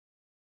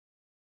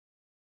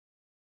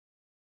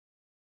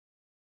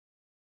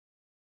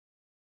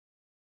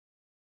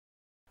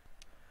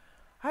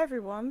Hi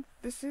everyone,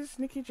 this is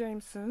Nicky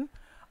Jameson.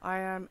 I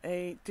am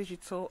a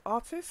digital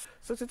artist.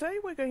 So today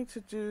we're going to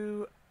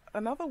do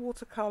another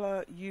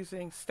watercolor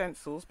using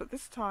stencils, but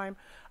this time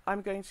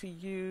I'm going to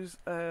use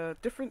a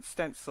different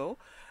stencil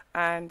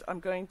and I'm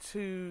going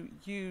to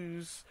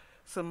use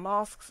some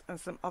masks and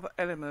some other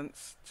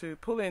elements to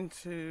pull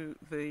into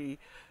the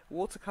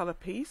watercolor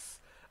piece,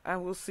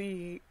 and we'll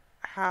see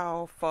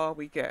how far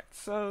we get.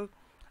 So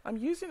I'm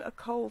using a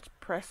cold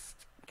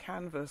pressed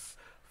canvas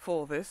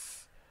for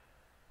this.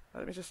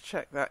 Let me just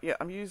check that. Yeah,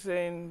 I'm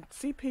using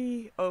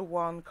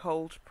CP01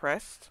 cold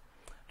pressed.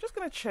 I'm just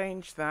going to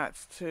change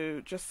that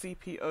to just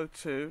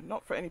CP02,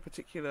 not for any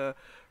particular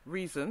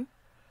reason.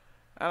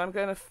 And I'm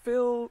going to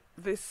fill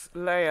this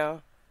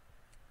layer,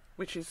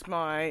 which is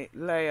my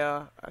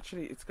layer.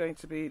 Actually, it's going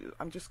to be,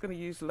 I'm just going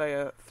to use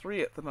layer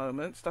 3 at the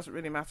moment. It doesn't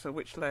really matter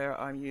which layer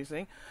I'm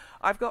using.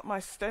 I've got my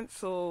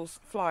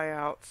stencils fly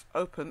out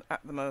open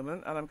at the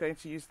moment, and I'm going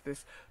to use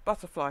this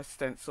butterfly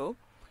stencil.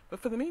 But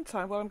for the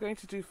meantime, what I'm going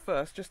to do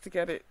first, just to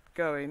get it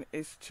going,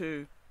 is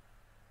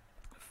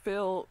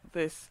fill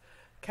this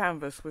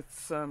canvas with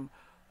some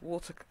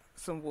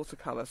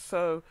watercolor.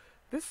 So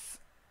this,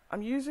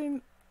 I'm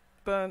using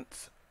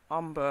burnt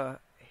umber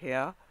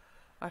here.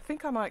 I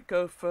think I might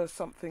go for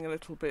something a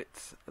little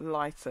bit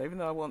lighter, even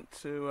though I want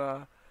to.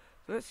 So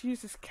let's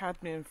use this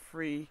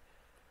cadmium-free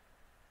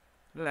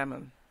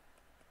lemon.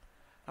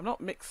 I'm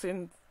not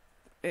mixing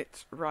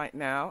it right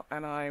now,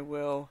 and I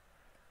will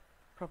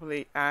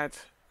probably add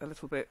a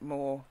little bit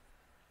more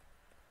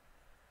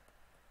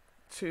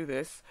to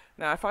this.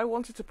 Now if I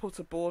wanted to put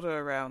a border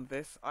around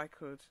this, I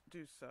could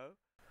do so.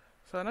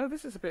 So I know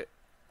this is a bit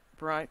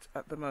bright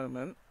at the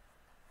moment,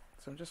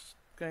 so I'm just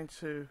going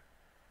to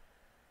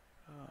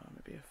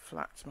maybe a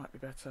flat might be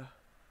better.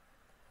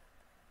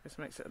 This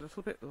makes it a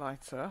little bit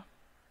lighter,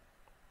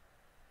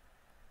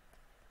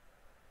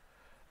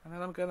 and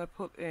then I'm going to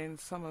put in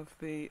some of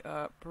the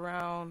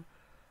brown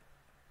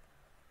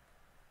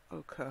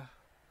ochre.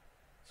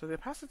 So the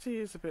opacity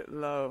is a bit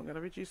low. I'm going to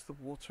reduce the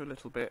water a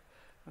little bit.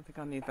 I don't think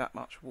I need that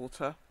much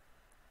water.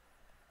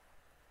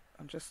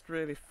 I'm just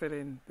really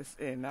filling this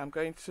in. Now I'm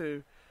going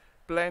to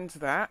blend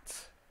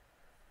that.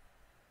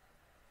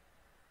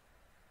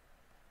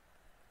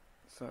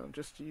 So I'm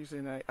just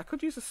using I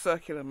could use a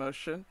circular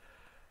motion,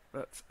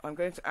 but I'm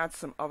going to add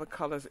some other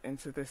colours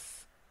into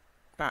this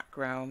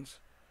background.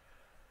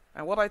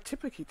 And what I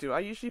typically do,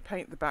 I usually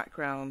paint the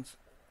background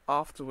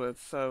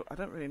afterwards, so I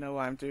don't really know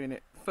why I'm doing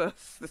it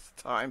first this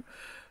time,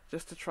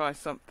 just to try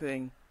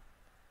something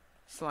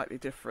slightly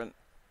different.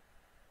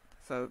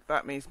 So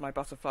that means my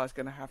butterfly is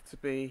going to have to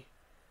be,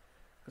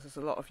 because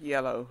there's a lot of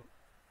yellow,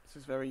 this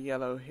is very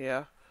yellow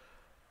here.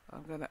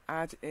 I'm going to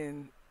add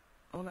in,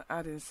 I want to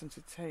add in some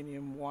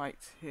titanium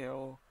white here,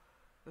 or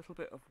a little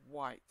bit of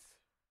white.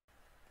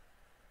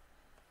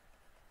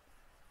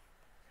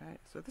 Okay,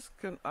 so this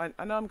can, I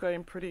know I'm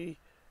going pretty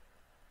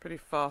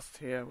fast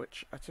here,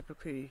 which I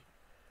typically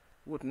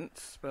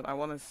wouldn't, but I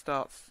want to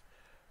start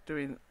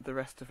doing the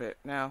rest of it.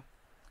 Now,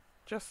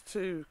 just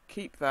to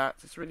keep that,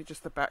 it's really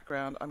just the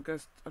background. I'm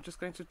just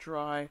going to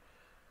dry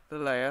the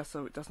layer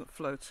so it doesn't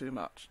flow too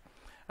much.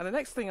 And the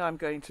next thing I'm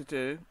going to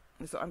do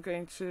is that I'm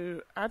going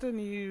to add a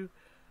new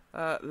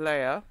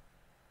layer,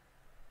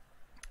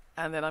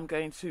 and then I'm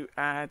going to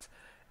add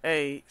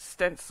a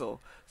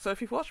stencil. So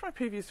if you've watched my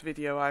previous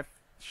video, I've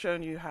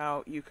shown you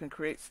how you can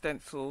create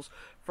stencils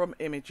from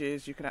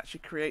images. You can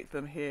actually create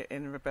them here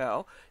in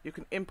Rebelle. You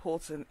can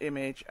import an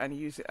image and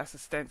use it as a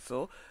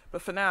stencil,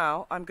 but for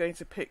now I'm going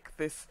to pick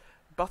this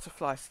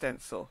butterfly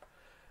stencil.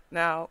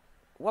 Now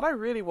what I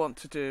really want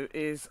to do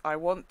is I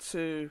want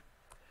to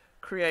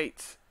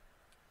create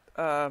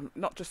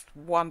not just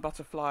one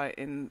butterfly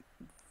in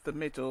the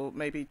middle,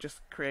 maybe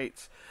just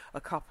create a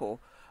couple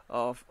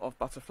of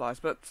butterflies,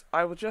 but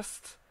I will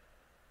just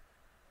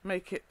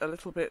make it a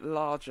little bit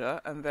larger,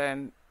 and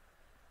then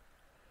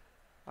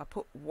I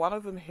put one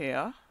of them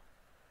here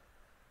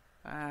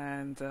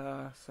and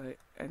say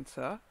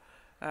enter.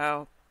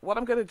 Now what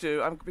I'm going to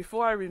do,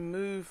 before I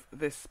remove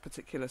this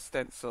particular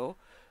stencil,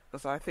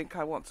 because I think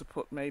I want to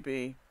put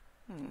maybe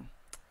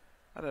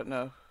I don't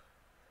know,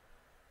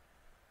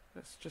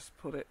 let's just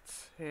put it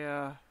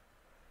here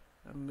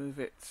and move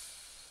it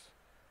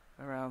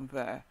around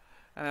there,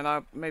 and then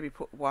I'll maybe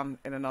put one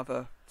in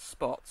another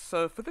spot.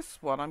 So for this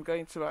one I'm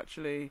going to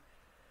actually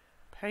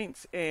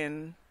paint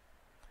in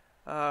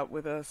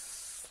with a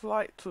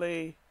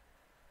slightly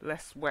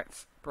less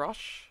wet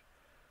brush.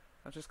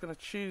 I'm just going to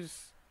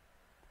choose,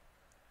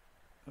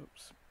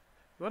 oops,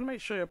 you want to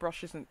make sure your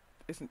brush isn't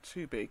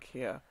too big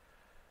here,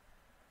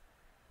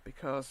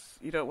 because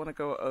you don't want to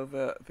go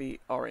over the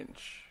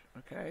orange.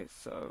 Okay,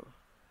 so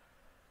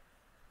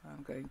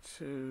I'm going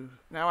to,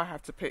 now I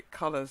have to pick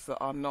colours that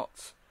are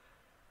not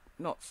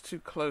too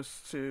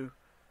close to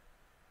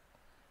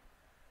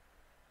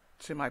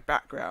my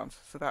background.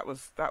 So that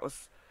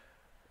was,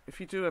 if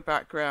you do a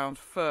background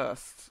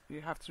first,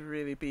 you have to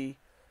really be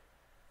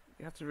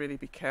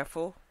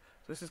careful.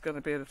 So this is going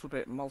to be a little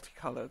bit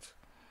multicolored,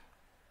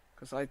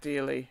 because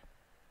ideally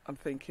I'm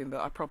thinking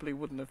that I probably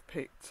wouldn't have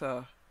picked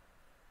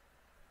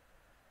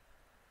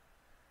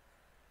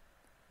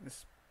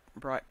this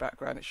bright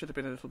background. It should have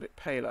been a little bit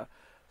paler.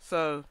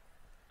 So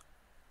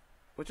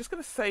we're just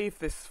going to save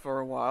this for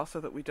a while so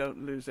that we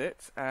don't lose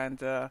it, and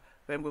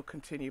then we'll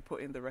continue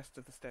putting the rest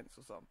of the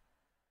stencils on.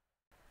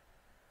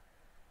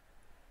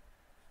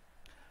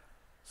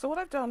 So what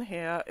I've done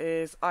here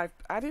is I've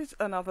added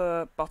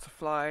another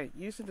butterfly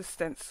using the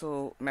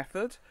stencil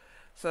method.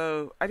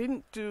 So I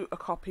didn't do a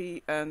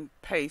copy and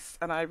paste,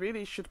 and I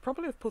really should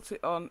probably have put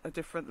it on a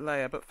different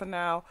layer, but for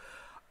now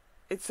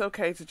it's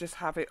okay to just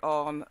have it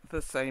on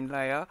the same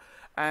layer,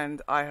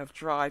 and I have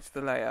dried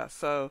the layer.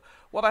 So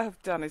what I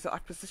have done is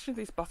I've positioned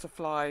these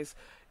butterflies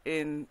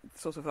in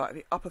sort of like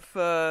the upper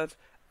third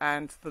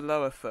and the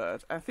lower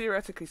third, and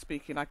theoretically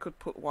speaking I could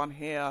put one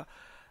here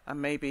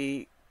and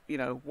maybe, you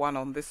know, one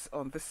on this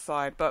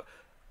side, but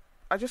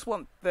I just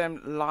want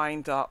them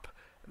lined up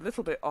a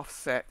little bit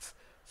offset,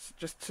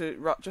 just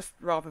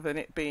rather than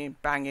it being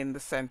bang in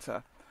the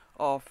center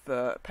of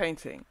the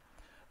painting.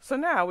 So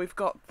now we've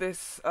got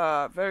this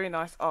very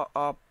nice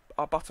our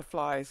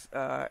butterflies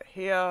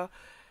here.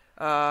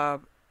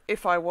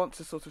 If I want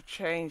to sort of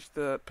change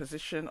the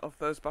position of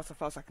those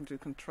butterflies, I can do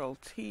Control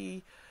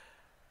T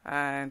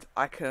and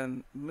I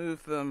can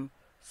move them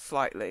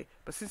slightly,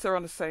 but since they're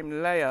on the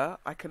same layer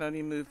I can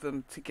only move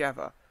them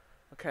together.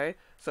 Okay,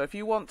 so if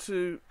you want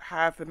to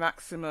have the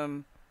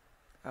maximum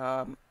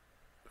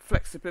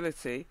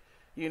flexibility,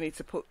 you need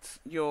to put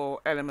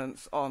your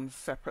elements on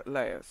separate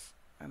layers,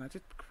 and I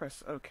did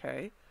press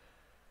OK.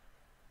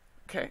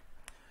 Okay,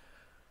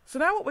 so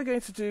now what we're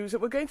going to do is that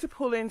we're going to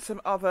pull in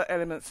some other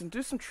elements and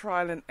do some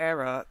trial and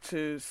error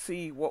to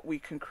see what we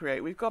can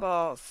create. We've got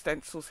our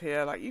stencils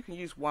here, like you can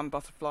use one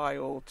butterfly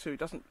or two,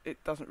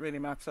 it doesn't really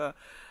matter.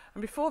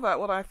 And before that,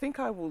 what I think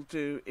I will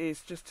do is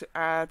just to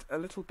add a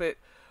little bit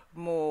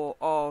more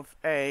of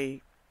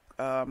a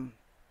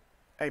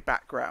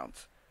background.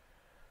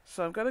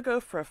 So I'm going to go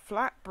for a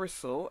flat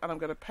bristle, and I'm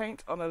going to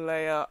paint on a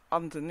layer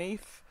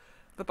underneath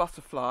the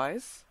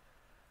butterflies,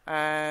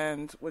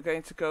 and we're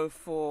going to go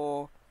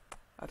for,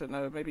 I don't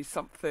know, maybe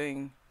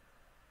something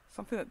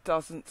that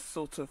doesn't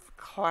sort of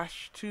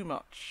clash too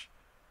much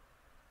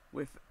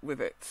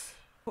with it.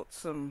 Put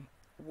some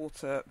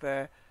water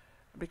there.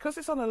 Because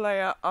it's on a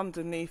layer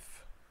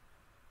underneath,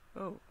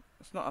 oh,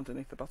 it's not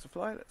underneath the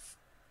butterfly, let's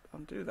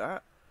undo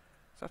that.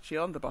 It's actually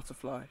on the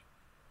butterfly.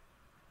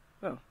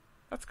 Oh,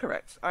 that's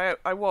correct.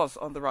 I was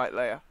on the right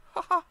layer.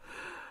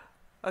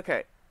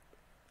 Okay,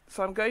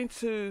 so I'm going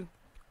to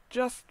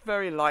just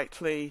very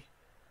lightly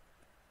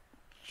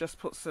just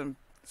put some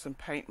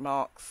paint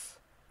marks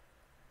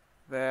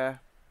there.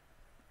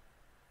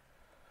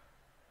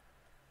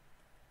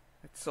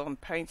 It's on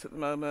paint at the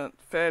moment,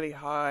 fairly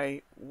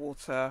high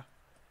water.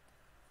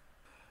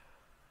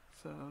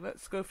 So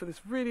let's go for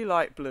this really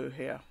light blue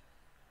here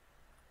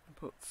and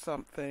put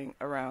something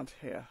around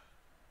here.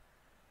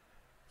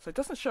 So it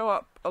doesn't show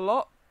up a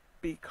lot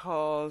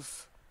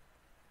because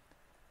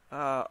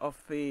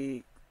of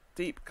the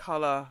deep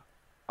colour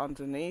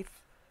underneath,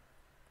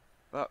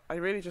 but I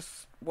really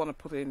just want to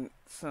put in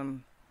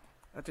some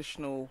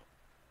additional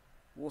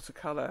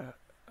watercolour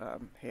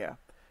here.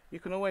 You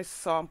can always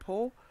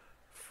sample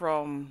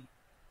from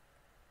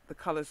the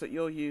colours that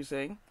you're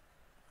using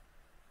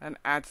and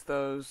add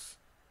those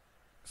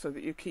so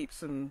that you keep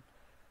some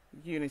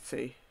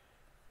unity.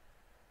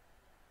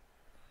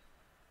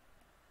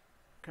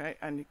 Okay,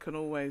 and you can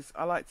always,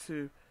 I like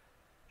to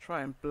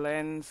try and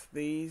blend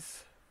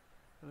these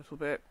a little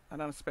bit. I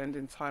know I'm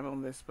spending time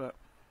on this, but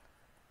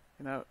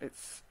you know,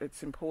 it's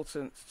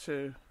important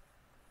to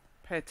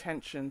pay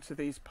attention to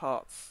these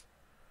parts,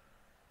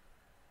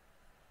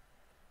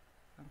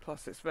 and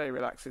plus it's very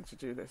relaxing to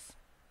do this.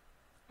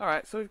 All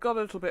right, so we've got a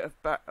little bit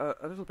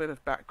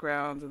of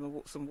background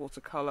and some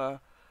watercolor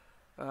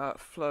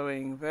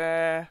flowing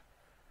there.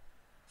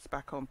 It's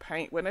back on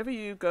paint. Whenever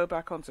you go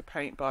back onto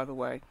paint, by the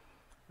way,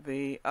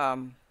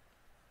 it'll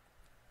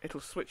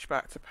switch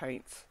back to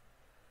paint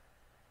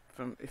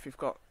from if you've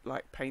got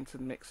like paint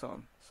and mix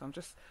on. So I'm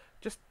just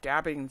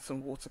dabbing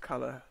some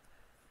watercolor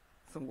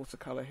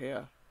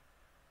here.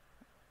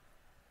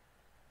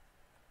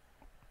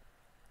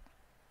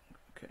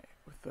 Okay,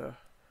 with the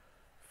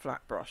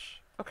flat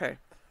brush. Okay,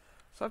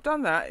 so I've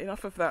done that.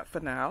 Enough of that for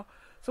now.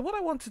 So what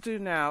I want to do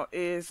now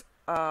is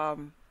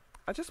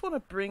I just want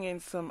to bring in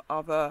some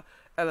other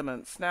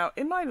elements. Now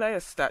in my layer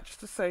stack, just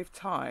to save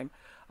time,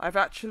 I've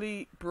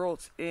actually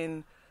brought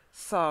in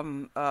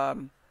some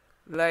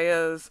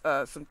layers,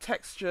 some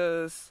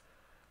textures.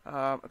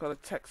 I've got a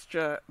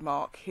texture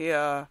mark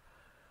here,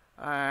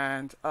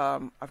 and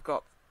I've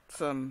got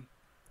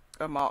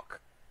a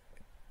mark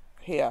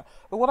here.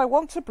 But what I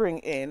want to bring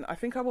in, I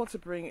think I want to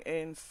bring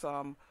in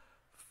some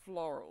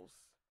florals.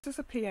 This is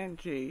a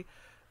PNG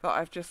that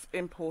I've just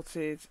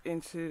imported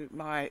into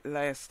my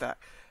layer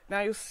stack.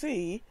 Now you'll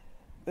see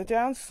the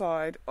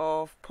downside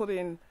of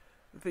putting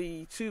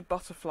the two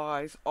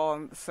butterflies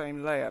on the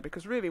same layer,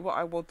 because really what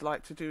I would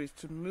like to do is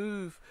to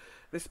move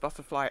this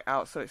butterfly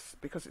out, so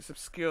because it's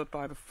obscured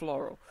by the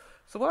floral.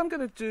 So what I'm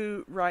going to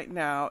do right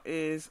now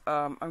is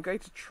I'm going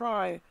to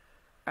try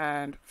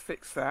and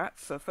fix that.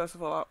 So first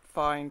of all, I'll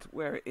find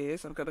where it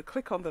is. I'm going to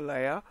click on the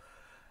layer,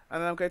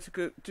 and then I'm going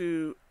to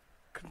do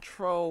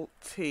Control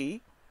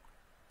T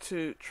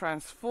to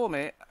transform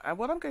it. And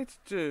what I'm going to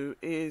do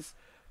is,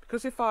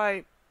 because if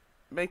I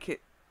make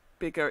it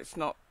bigger,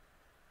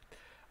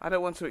 I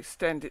don't want to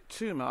extend it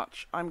too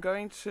much. I'm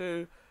just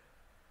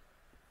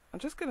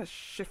going to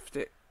shift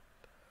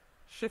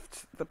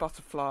the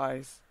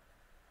butterflies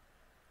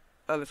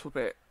a little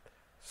bit.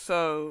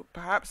 So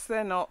perhaps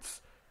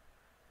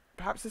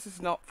this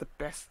is not the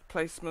best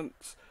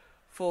placement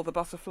for the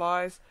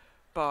butterflies,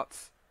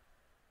 but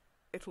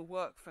it'll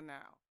work for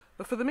now.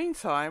 But for the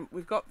meantime,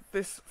 we've got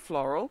this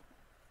floral,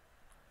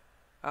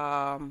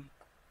 and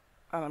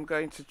I'm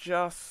going to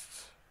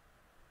just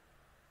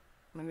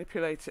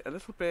manipulate it a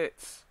little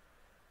bit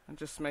and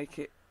just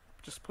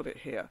put it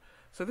here.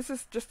 So this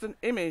is just an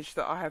image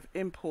that I have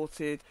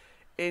imported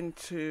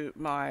into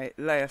my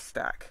layer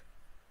stack.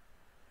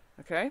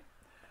 Okay.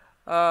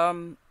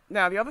 Now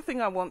the other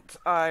thing I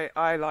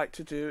like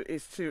to do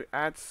is to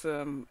add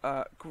some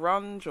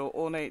grunge or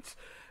ornate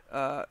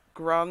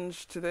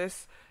grunge to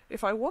this.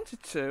 If I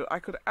wanted to, I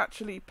could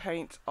actually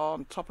paint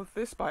on top of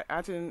this by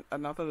adding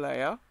another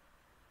layer.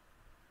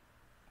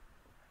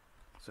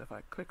 So if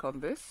I click on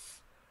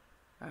this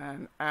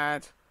and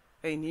add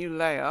a new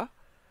layer,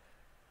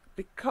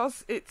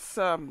 because it's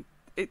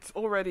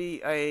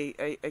already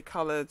a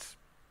coloured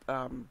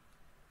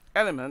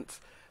element,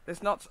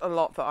 there's not a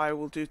lot that I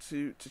will do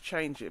to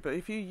change it. But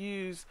if you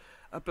use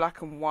a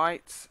black and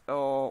white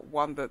or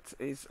one that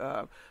is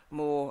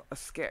more a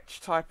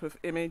sketch type of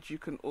image, you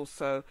can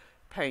also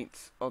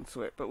paint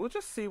onto it. But we'll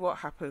just see what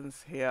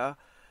happens here.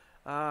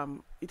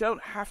 You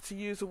don't have to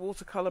use a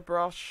watercolour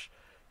brush.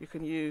 You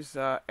can use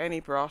any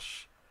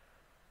brush,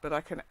 but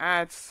I can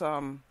add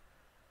some.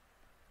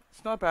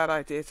 It's not a bad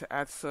idea to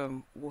add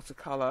some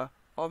watercolour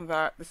on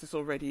that. This is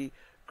already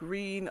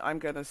green. I'm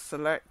going to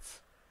select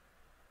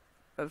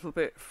a little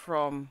bit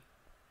from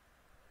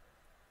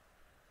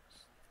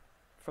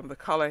the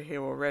colour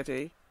here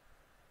already,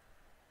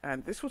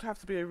 and this would have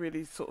to be a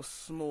really sort of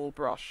small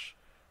brush,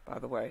 by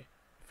the way,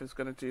 if it's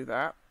going to do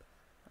that.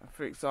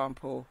 For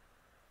example,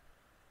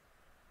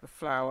 the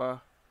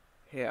flower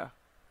here.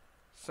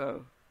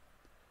 So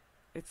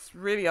it's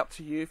really up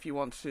to you if you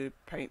want to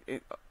paint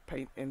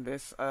in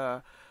this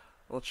or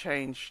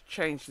change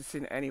this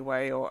in any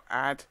way or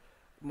add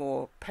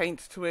more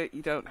paint to it.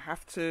 You don't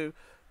have to,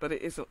 but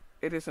it is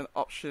an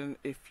option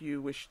if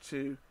you wish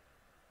to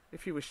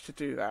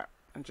do that,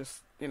 and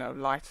just, you know,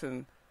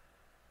 lighten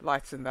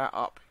that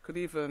up. You could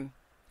even,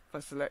 if I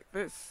select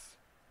this,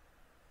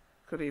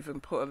 could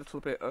even put a little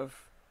bit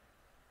of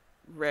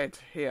red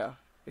here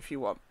if you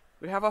want.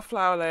 We have our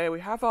flower layer, we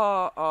have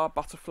our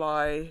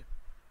butterfly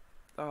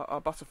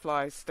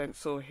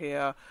stencil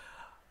here,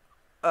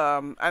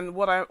 and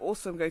what I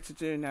also am going to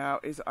do now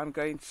is I'm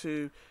going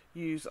to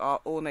use our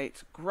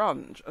ornate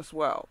grunge as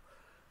well.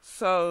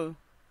 So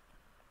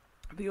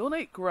the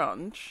ornate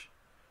grunge,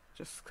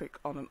 just click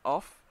on and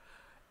off.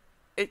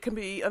 It can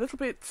be a little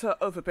bit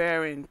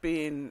overbearing,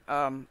 being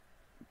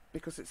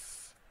because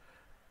it's,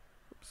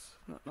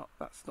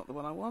 that's not the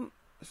one I want.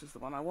 This is the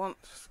one I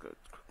want. Just go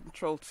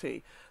Control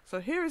T. So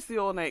here is the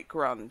ornate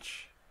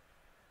grunge.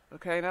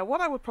 Okay, now what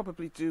I would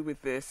probably do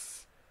with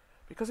this,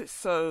 because it's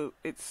so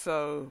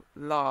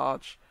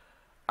large,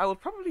 I would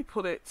probably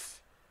put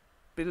it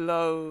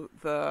below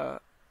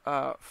the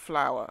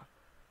flower.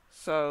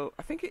 So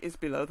I think it is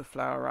below the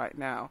flower right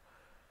now.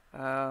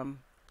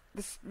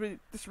 This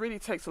really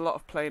takes a lot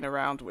of playing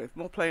around with,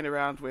 more playing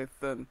around with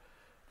than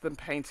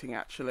painting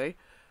actually.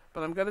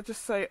 But I'm going to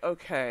just say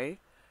OK,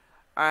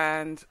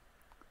 and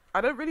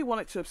I don't really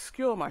want it to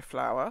obscure my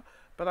flower,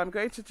 but I'm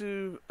going to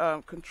do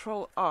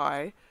Control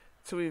I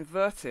to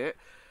invert it,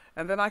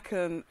 and then I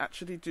can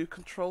actually do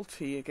Control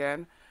T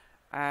again,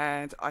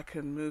 and I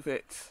can move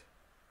it.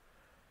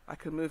 I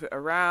can move it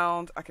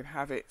around. I can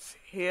have it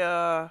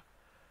here.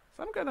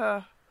 So I'm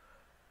gonna.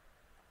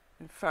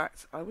 In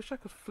fact, I wish I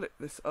could flip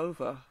this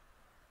over,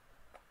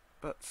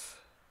 but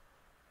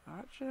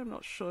actually I'm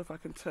not sure if I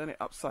can turn it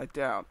upside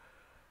down.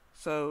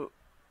 So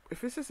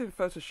if this is in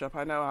Photoshop,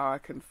 I know how I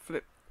can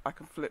flip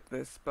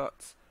this,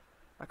 but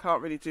I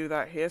can't really do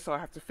that here, so I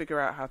have to figure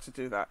out how to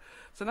do that.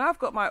 So now I've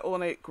got my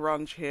ornate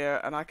grunge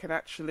here, and I can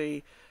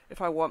actually,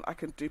 if I want, I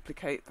can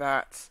duplicate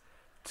that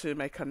to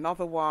make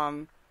another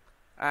one,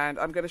 and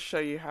I'm going to show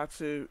you how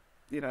to,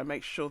 you know,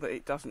 make sure that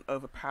it doesn't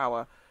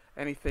overpower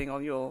anything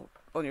on your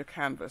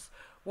canvas.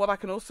 What I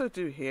can also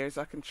do here is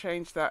I can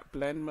change that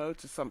blend mode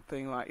to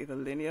something like either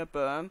linear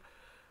burn,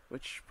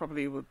 which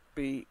probably would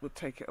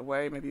take it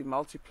away, maybe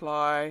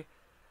multiply,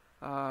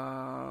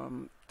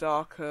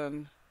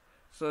 darken.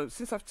 So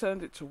since I've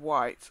turned it to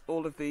white,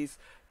 all of these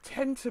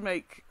tend to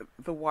make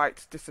the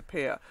white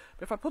disappear.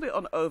 But if I put it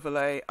on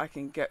overlay, I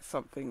can get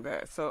something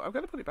there. So I'm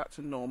going to put it back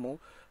to normal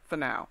for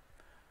now.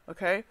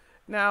 Okay.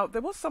 Now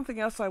there was something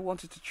else I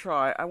wanted to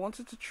try. I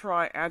wanted to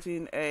try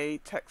adding a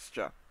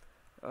texture.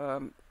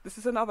 This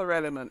is another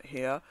element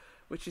here,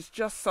 which is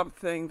just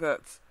something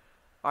that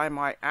I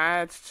might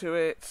add to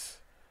it.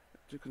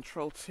 Do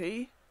Control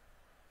T,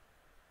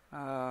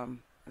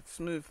 Let's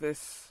move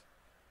this.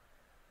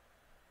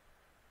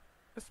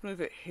 Let's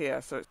move it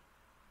here. So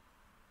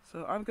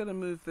I'm going to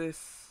move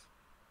this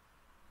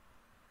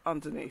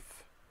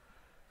underneath.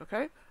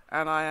 Okay,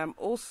 and I am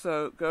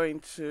also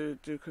going to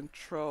do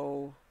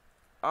Control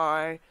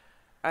I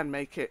and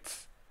make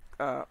it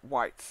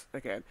white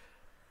again.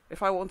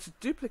 If I want to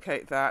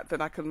duplicate that,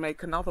 then I can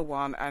make another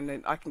one, and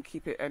then I can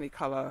keep it any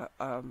color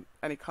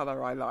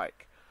I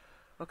like.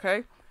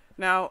 Okay,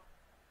 now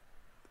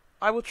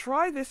I will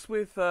try this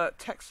with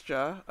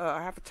texture.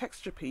 I have a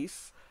texture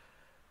piece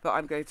that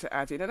I'm going to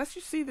add in, and as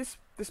you see this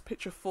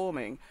picture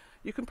forming,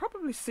 you can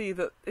probably see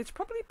that it's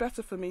probably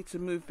better for me to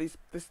move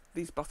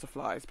these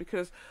butterflies,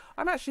 because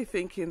I'm actually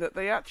thinking that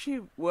they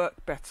actually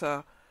work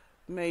better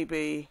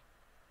maybe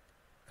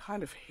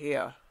kind of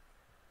here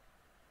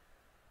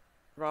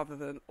rather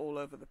than all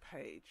over the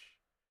page.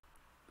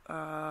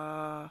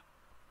 Hard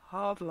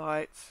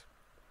light.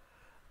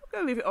 I'm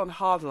going to leave it on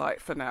hard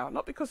light for now,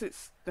 not because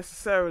it's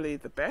necessarily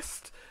the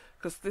best,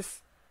 because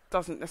this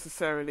doesn't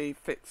necessarily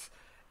fit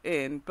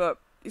in, but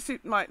you see,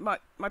 my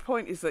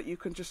point is that you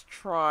can just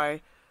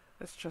try.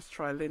 Let's just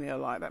try linear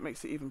light. That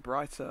makes it even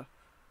brighter.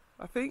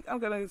 I think I'm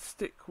going to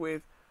stick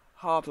with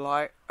hard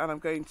light, and I'm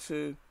going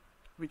to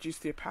reduce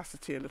the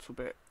opacity a little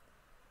bit.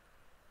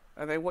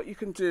 And then what you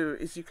can do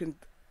is you can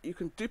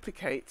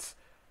duplicate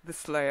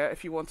this layer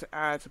if you want to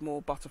add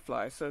more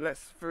butterflies. So let's,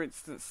 for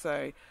instance,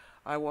 say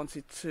I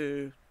wanted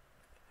to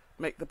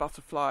make the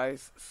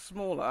butterflies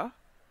smaller.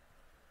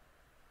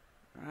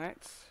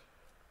 Right.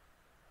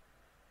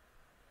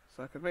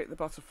 So I can make the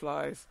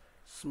butterflies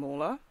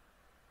smaller.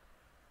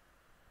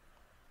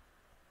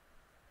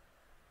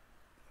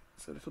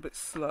 It's a little bit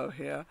slow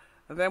here.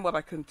 And then what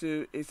I can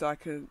do is I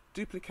can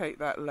duplicate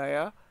that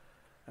layer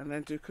and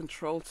then do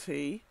Control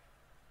T.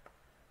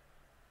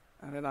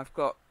 And then I've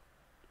got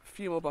a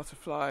few more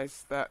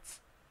butterflies that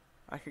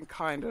I can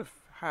kind of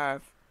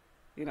have,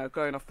 you know,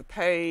 going off the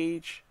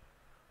page,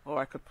 or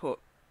I could put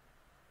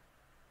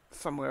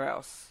somewhere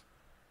else.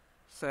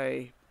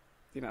 Say,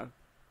 you know,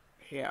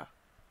 here.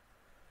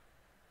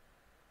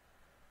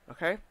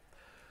 Okay?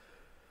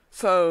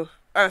 So,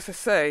 as I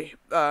say,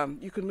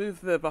 you can move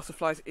the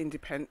butterflies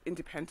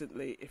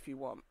independently if you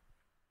want.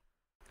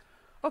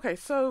 Okay,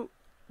 so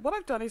what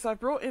I've done is I've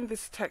brought in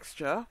this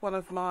texture, one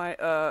of my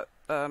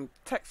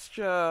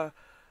texture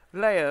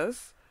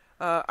layers.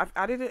 I've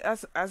added it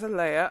as a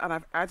layer, and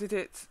I've added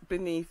it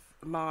beneath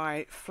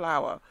my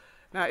flower.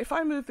 Now, if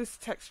I move this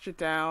texture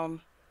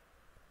down,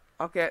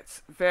 I'll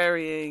get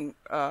varying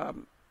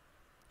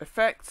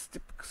effects,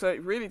 so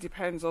it really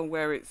depends on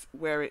where it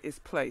is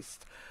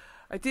placed.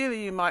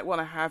 Ideally, you might want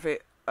to have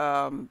it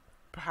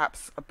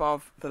perhaps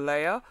above the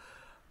layer,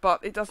 but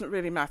it doesn't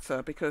really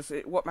matter, because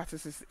what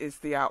matters is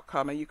the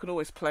outcome, and you can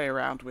always play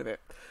around with it.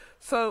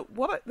 So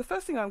the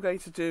first thing I'm going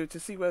to do to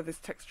see whether this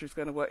texture is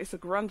going to work, it's a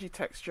grungy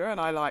texture,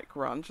 and I like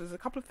grunge. There's a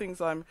couple of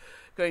things I'm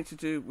going to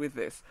do with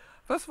this.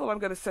 First of all, I'm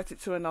going to set it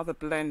to another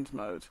blend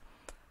mode.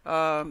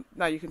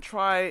 Now you can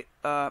try,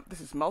 this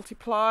is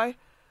multiply,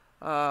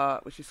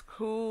 which is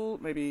cool,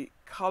 maybe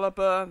color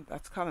burn,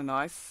 that's kind of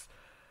nice.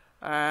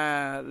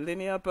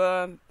 Linear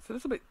burn, it's a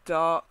little bit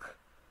dark,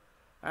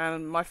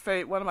 and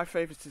one of my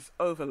favorites is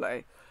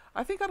overlay.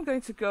 I think I'm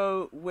going to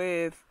go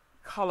with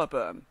color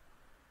burn.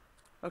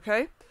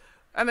 Okay,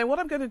 and then what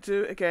I'm going to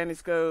do again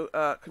is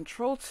go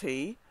Control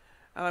T,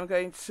 and I'm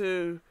going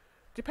to,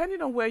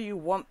 depending on where you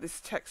want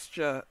this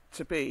texture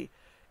to be,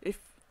 if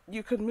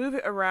you can move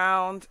it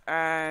around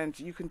and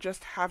you can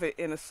just have it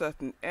in a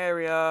certain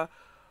area,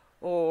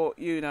 or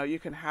you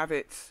can have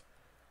it,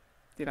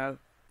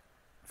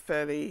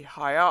 fairly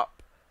high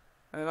up,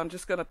 and I'm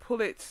just going to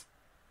pull it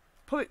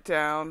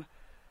down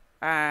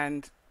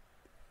and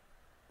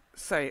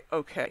say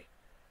OK.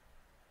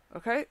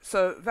 Okay,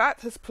 so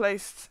that has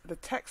placed the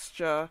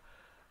texture,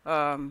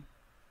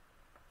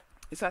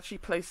 it's actually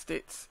placed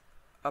it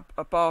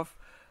above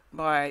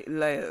my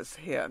layers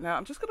here. Now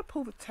I'm just going to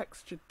pull the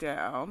texture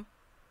down,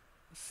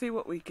 see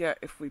what we get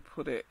if we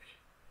put it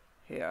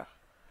here.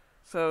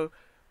 So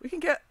we can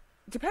get,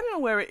 depending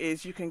on where it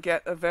is, you can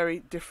get a very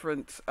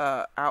different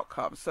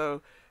outcome.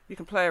 So you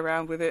can play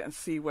around with it and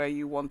see where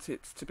you want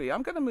it to be.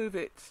 I'm going to move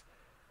it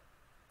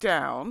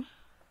down.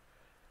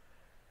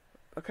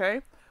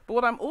 Okay, but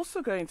what I'm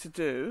also going to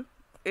do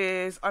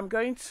is I'm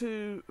going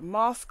to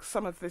mask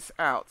some of this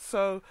out.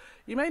 So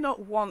you may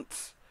not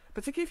want,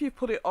 particularly if you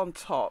put it on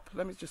top.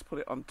 Let me just put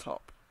it on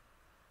top.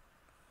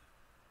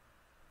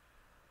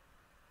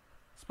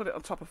 Let's put it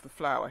on top of the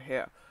flower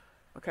here.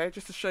 Okay,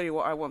 just to show you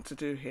what I want to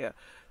do here.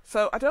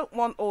 So I don't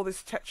want all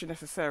this texture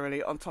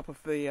necessarily on top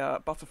of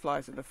the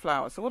butterflies and the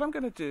flower. So what I'm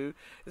going to do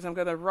is I'm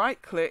going to right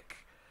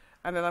click,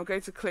 and then I'm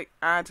going to click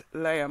Add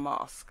Layer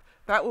Mask.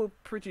 That will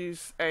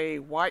produce a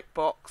white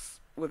box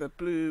with a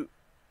blue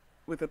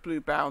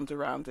bound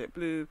around it,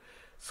 blue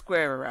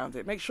square around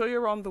it. Make sure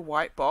you're on the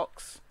white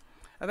box,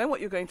 and then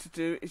what you're going to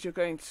do is you're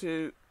going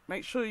to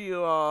make sure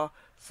you are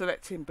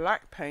selecting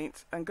black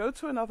paint and go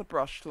to another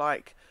brush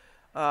like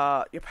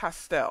your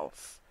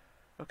pastels.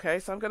 Okay,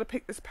 so I'm going to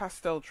pick this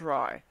pastel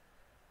dry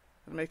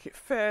and make it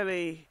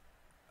fairly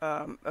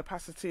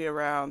opacity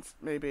around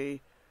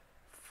maybe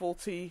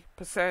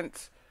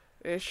 40%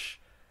 ish,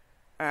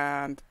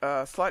 and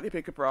a slightly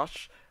bigger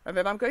brush, and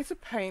then I'm going to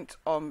paint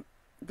on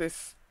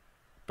this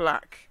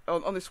black,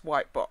 on this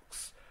white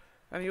box,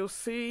 and you'll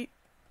see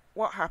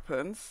what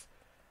happens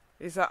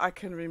is that I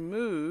can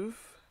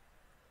remove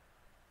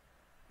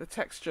the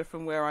texture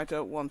from where I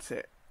don't want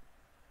it.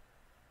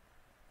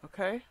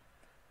 Okay,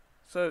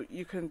 so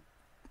you can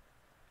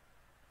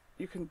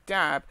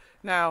dab.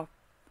 Now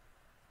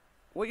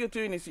what you're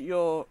doing is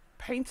you're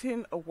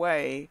painting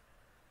away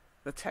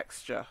the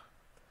texture,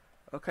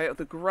 okay, of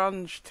the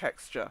grunge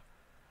texture.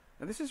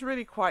 And this is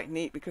really quite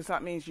neat because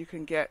that means you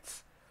can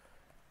get,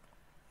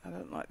 I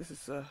don't like, this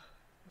is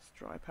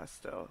dry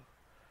pastel.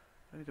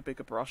 I need a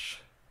bigger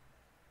brush.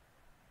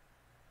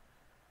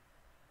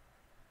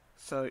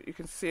 So you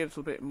can see a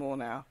little bit more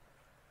now.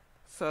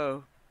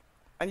 So,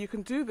 and you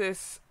can do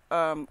this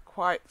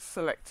quite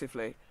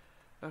selectively.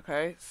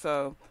 Okay,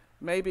 so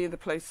maybe in the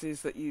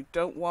places that you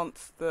don't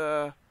want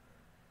the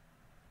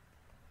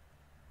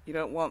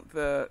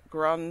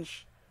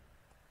grunge,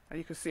 and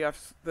you can see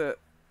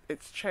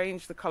it's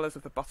changed the colors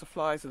of the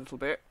butterflies a little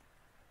bit.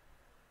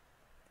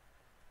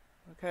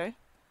 Okay,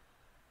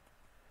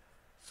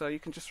 so you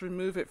can just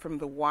remove it from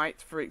the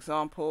white, for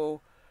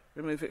example,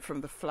 remove it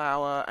from the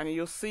flower, and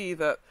you'll see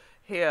that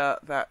here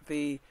that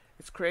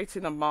it's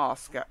creating a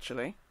mask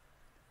actually,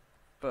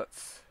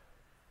 but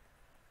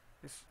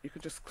you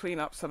can just clean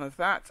up some of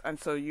that, and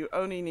so you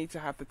only need to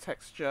have the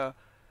texture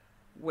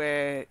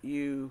where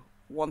you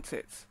want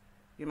it.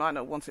 You might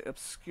not want it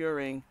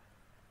obscuring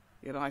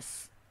your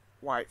nice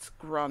white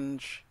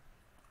grunge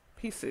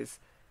pieces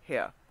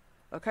here.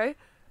 Okay,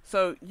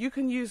 so you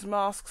can use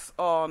masks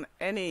on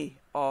any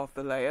of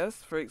the layers.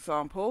 For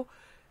example,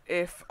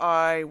 if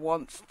I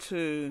want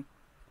to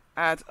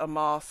add a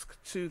mask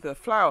to the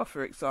flower,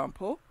 for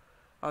example,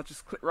 I'll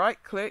just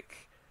right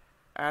click,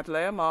 add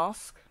layer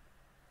mask,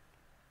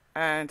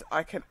 and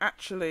I can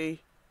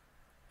actually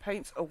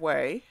paint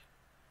away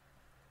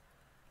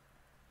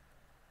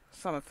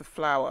some of the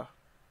flower.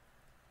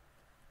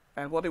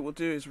 And what it will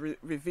do is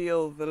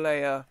reveal the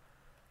layer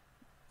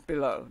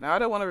below. Now I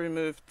don't want to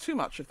remove too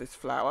much of this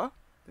flower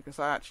because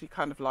I actually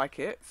kind of like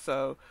it,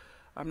 so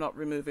I'm not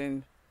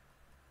removing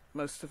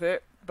most of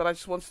it, but I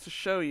just wanted to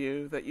show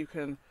you that you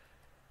can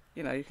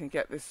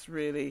get this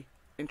really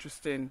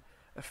interesting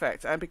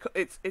effect. And because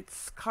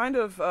it's kind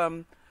of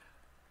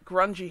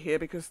grungy here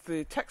because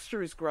the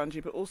texture is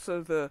grungy, but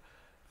also the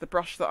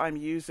brush that I'm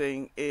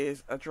using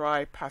is a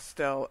dry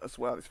pastel as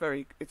well. It's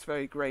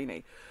very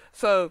grainy.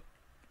 So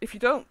if you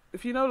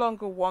no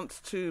longer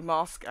want to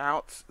mask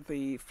out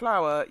the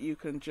flower, you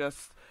can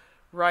just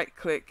right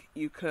click,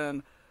 you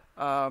can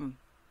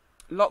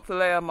lock the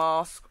layer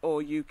mask,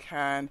 or you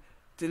can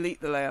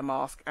delete the layer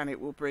mask, and it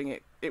will bring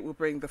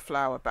the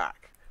flower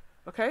back.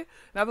 Okay,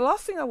 now the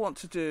last thing I want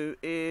to do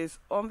is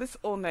on the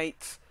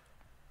ornate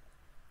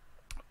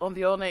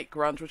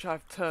grunge, which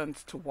I've turned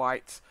to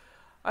white,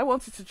 I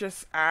wanted to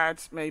just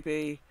add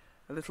maybe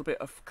a little bit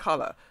of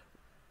color.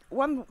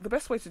 The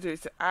best way to do it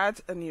is to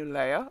add a new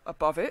layer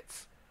above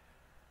it,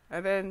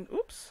 and then,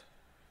 oops,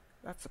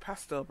 that's a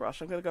pastel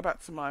brush. I'm going to go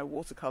back to my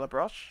watercolor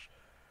brush.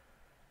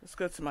 Let's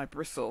go to my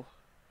bristle,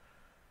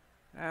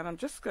 and I'm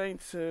just going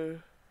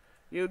to,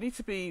 you'll need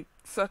to be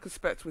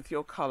circumspect with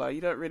your color. You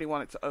don't really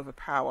want it to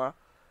overpower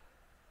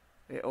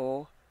it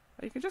all.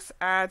 And you can just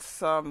add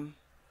some,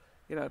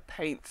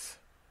 paint.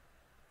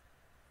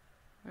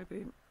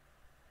 Maybe,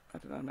 I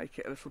don't know, make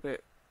it a little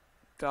bit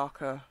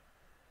darker.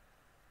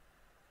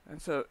 And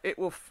so it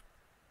will,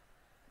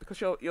 because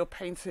you're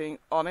painting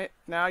on it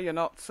now. You're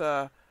not,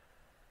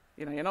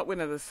 you're not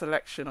winning the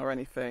selection or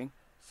anything.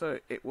 So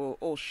it will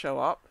all show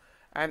up.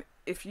 And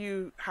if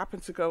you happen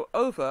to go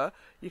over,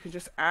 you can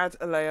just add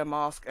a layer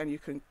mask, and you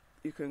can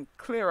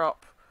clear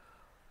up.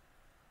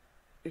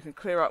 You can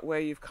clear up where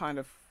you've kind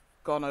of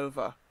gone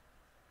over.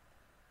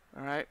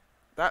 All right,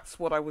 that's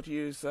what I would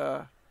use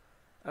a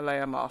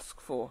layer mask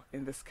for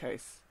in this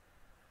case.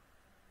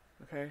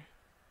 Okay,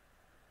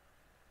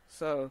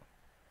 so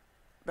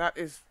that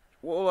is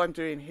all I'm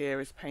doing here,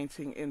 is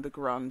painting in the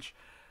grunge.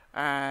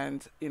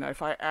 And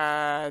if I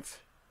add,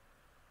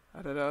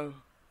 I don't know,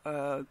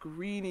 a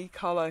greeny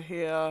color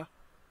here,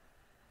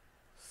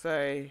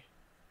 say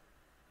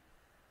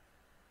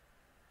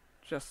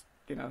just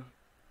to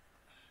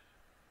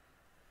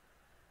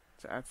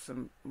add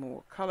some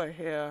more color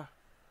here.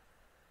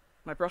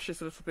 My brush is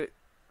a little bit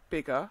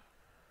bigger,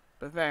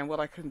 but then what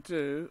I can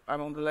do,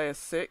 I'm on the layer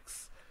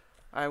 6,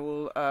 I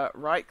will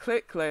right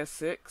click layer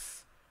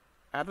 6,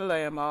 add a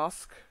layer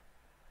mask,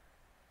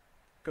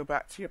 go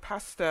back to your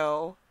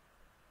pastel,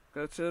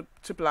 go to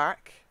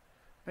black,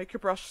 make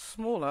your brush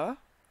smaller,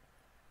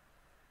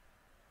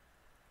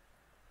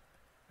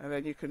 and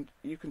then you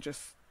can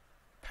just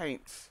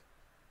paint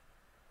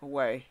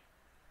away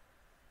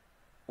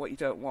what you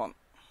don't want.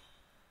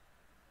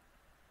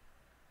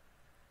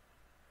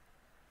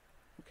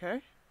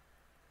 Okay,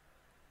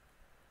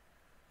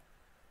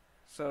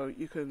 so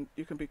you can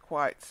be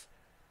quite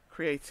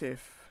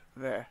creative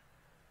there.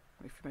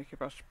 If you make your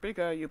brush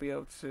bigger, you'll be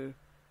able to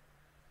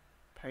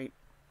paint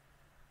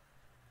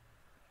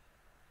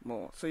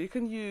more. So you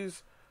can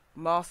use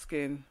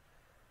masking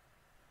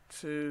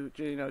to,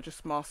 you know,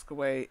 just mask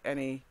away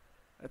any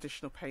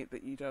additional paint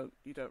that you don't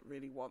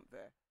really want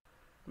there.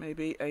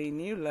 Maybe a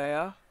new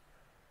layer.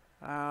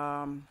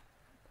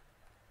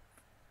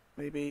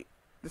 Maybe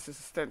this is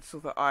a stencil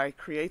that I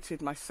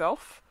created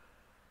myself,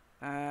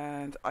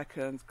 and I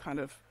can kind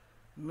of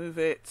move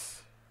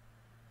it.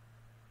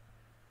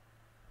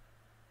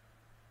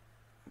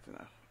 I don't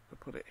know, I'll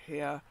put it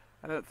here.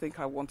 I don't think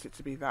I want it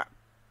to be that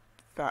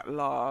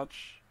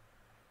large.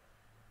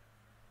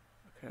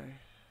 Okay.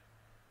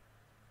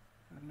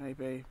 And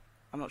maybe,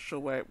 I'm not sure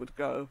where it would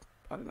go.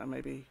 I don't know,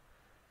 maybe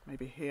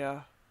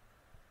here.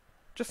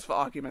 Just for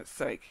argument's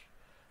sake.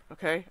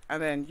 Okay,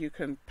 and then you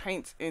can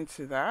paint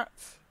into that.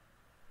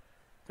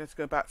 Let's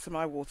go back to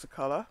my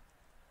watercolour.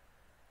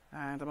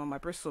 And I'm on my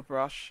bristle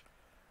brush.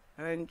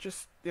 And then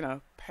just, you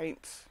know,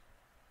 paint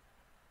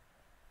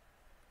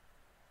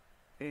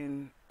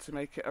in to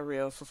make it a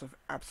real sort of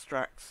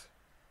abstract.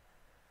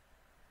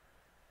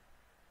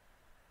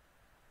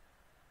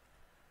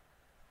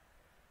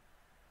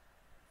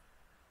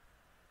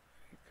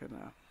 You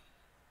can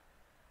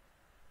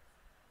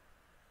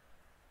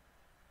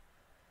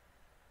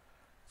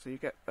so you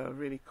get a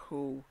really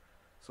cool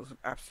sort of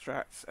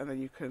abstract, and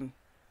then you can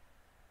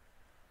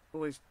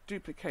always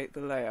duplicate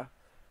the layer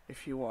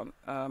if you want.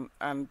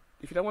 And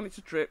if you don't want it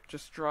to drip,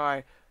 just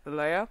dry the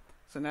layer.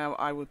 So now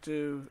I will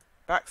do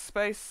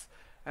backspace,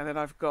 and then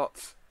I've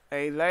got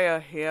a layer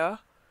here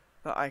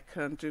that I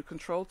can do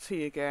Control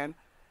T again,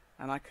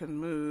 and I can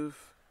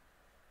move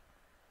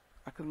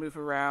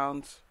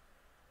around.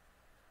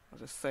 I'll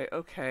just say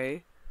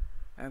OK,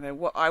 and then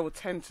what I will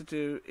tend to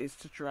do is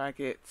to drag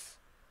it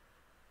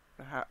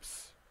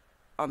perhaps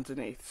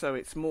underneath so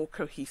it's more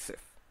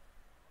cohesive.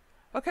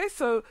 Okay,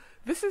 so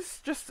this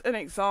is just an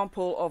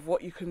example of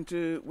what you can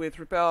do with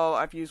Rebelle.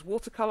 I've used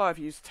watercolor, I've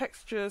used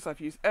textures, I've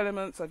used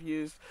elements, I've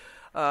used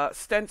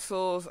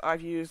stencils,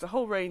 I've used a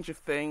whole range of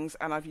things,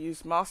 and I've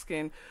used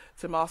masking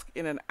to mask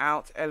in and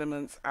out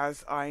elements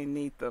as I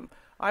need them.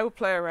 I will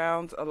play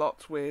around a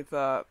lot with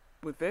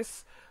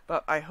this,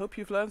 but I hope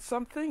you've learned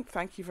something.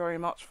 Thank you very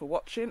much for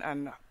watching,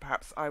 and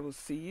perhaps I will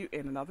see you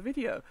in another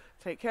video.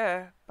 Take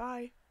care.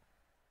 Bye.